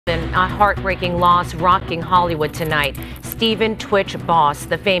A heartbreaking loss rocking Hollywood tonight. Stephen "tWitch" Boss,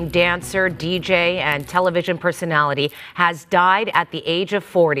 the famed dancer, DJ, and television personality, has died at the age of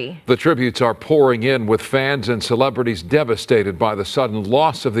 40. The tributes are pouring in, with fans and celebrities devastated by the sudden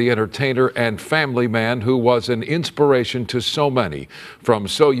loss of the entertainer and family man who was an inspiration to so many. From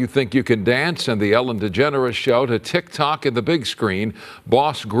So You Think You Can Dance and the Ellen Degeneres show to TikTok and the big screen,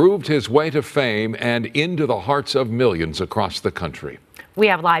 Boss grooved his way to fame and into the hearts of millions across the country. We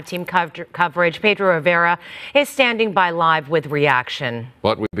have live team coverage. Pedro Rivera is standing by live with reaction.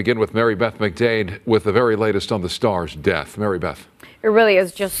 But we begin with Beth McDade with the very latest on the star's death. Beth. It really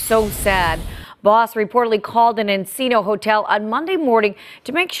is just so sad. Boss reportedly called an Encino hotel on Monday morning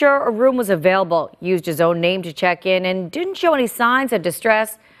to make sure a room was available, used his own name to check in, and didn't show any signs of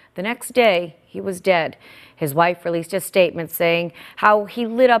distress. The next day, he was dead. His wife released a statement saying how he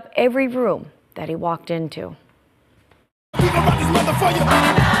lit up every room that he walked into.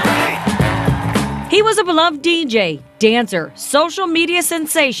 He was a beloved DJ, dancer, social media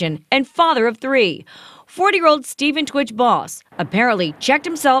sensation, and father of 3. 40-year-old Stephen "tWitch" Boss apparently checked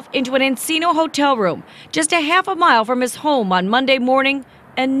himself into an Encino hotel room just a half a mile from his home on Monday morning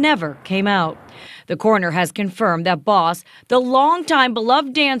and never came out. The coroner has confirmed that Boss, the longtime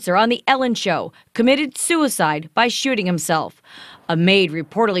beloved dancer on The Ellen Show, committed suicide by shooting himself. A maid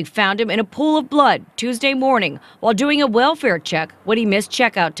reportedly found him in a pool of blood Tuesday morning while doing a welfare check when he missed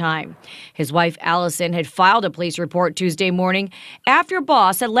checkout time. His wife, Allison, had filed a police report Tuesday morning after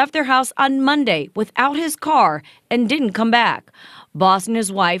Boss had left their house on Monday without his car and didn't come back. Boss and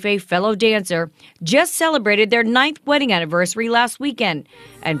his wife, a fellow dancer, just celebrated their 9th wedding anniversary last weekend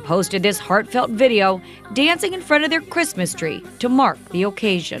and posted this heartfelt video dancing in front of their Christmas tree to mark the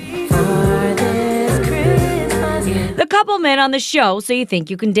occasion. The couple met on the show So You Think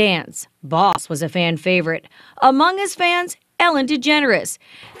You Can Dance. Boss was a fan favorite. Among his fans, Ellen Degeneres.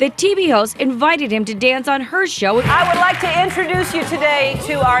 The TV host invited him to dance on her show. I would like to introduce you today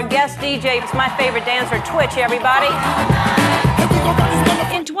to our guest DJ. It's my favorite dancer, tWitch, everybody.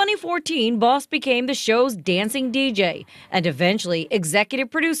 In 2014, Boss became the show's dancing DJ and eventually executive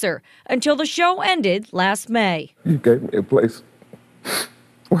producer until the show ended last May. You gave me a place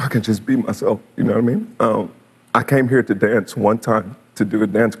where I can just be myself, you know what I mean? I came here to dance one time, to do a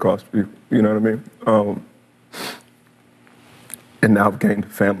dance cross, you know what I mean? And now I've gained a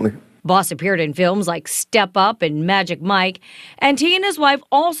family. Boss appeared in films like Step Up and Magic Mike, and he and his wife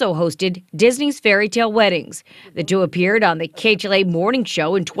also hosted Disney's Fairy Tale Weddings. The two appeared on the KTLA morning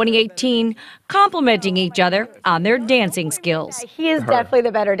show in 2018, complimenting each other on their dancing skills. He is definitely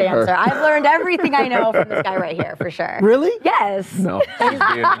the better dancer. I've learned everything I know from this guy right here, for sure. Really? Yes. No, she's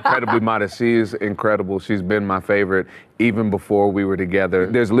being incredibly modest. She is incredible. She's been my favorite even before we were together.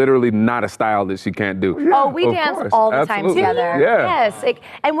 There's literally not a style that she can't do. Oh, we dance all the time together. Yeah. Yes.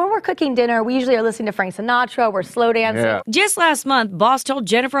 And when we're cooking dinner, we usually are listening to Frank Sinatra. We're slow dancing. Yeah. Just last month, Boss told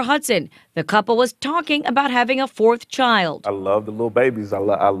Jennifer Hudson the couple was talking about having a 4th child. I love the little babies. I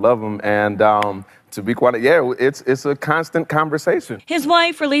love them. And to be quite, it's a constant conversation. His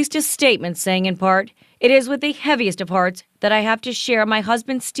wife released a statement saying in part, "It is with the heaviest of hearts that I have to share my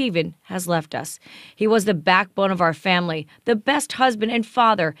husband Stephen has left us. He was the backbone of our family, the best husband and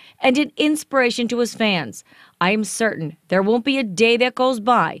father, and an inspiration to his fans. I am certain there won't be a day that goes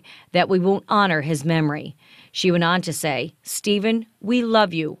by that we won't honor his memory." She went on to say, "Stephen, we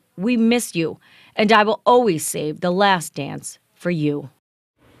love you, we miss you, and I will always save the last dance for you."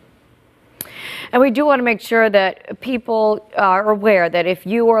 And we do want to make sure that people are aware that if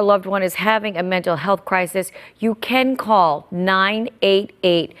you or a loved one is having a mental health crisis, you can call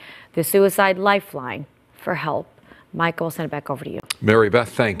 988, the Suicide Lifeline, for help. Michael, I'll send it back over to you. Beth,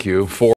 thank you.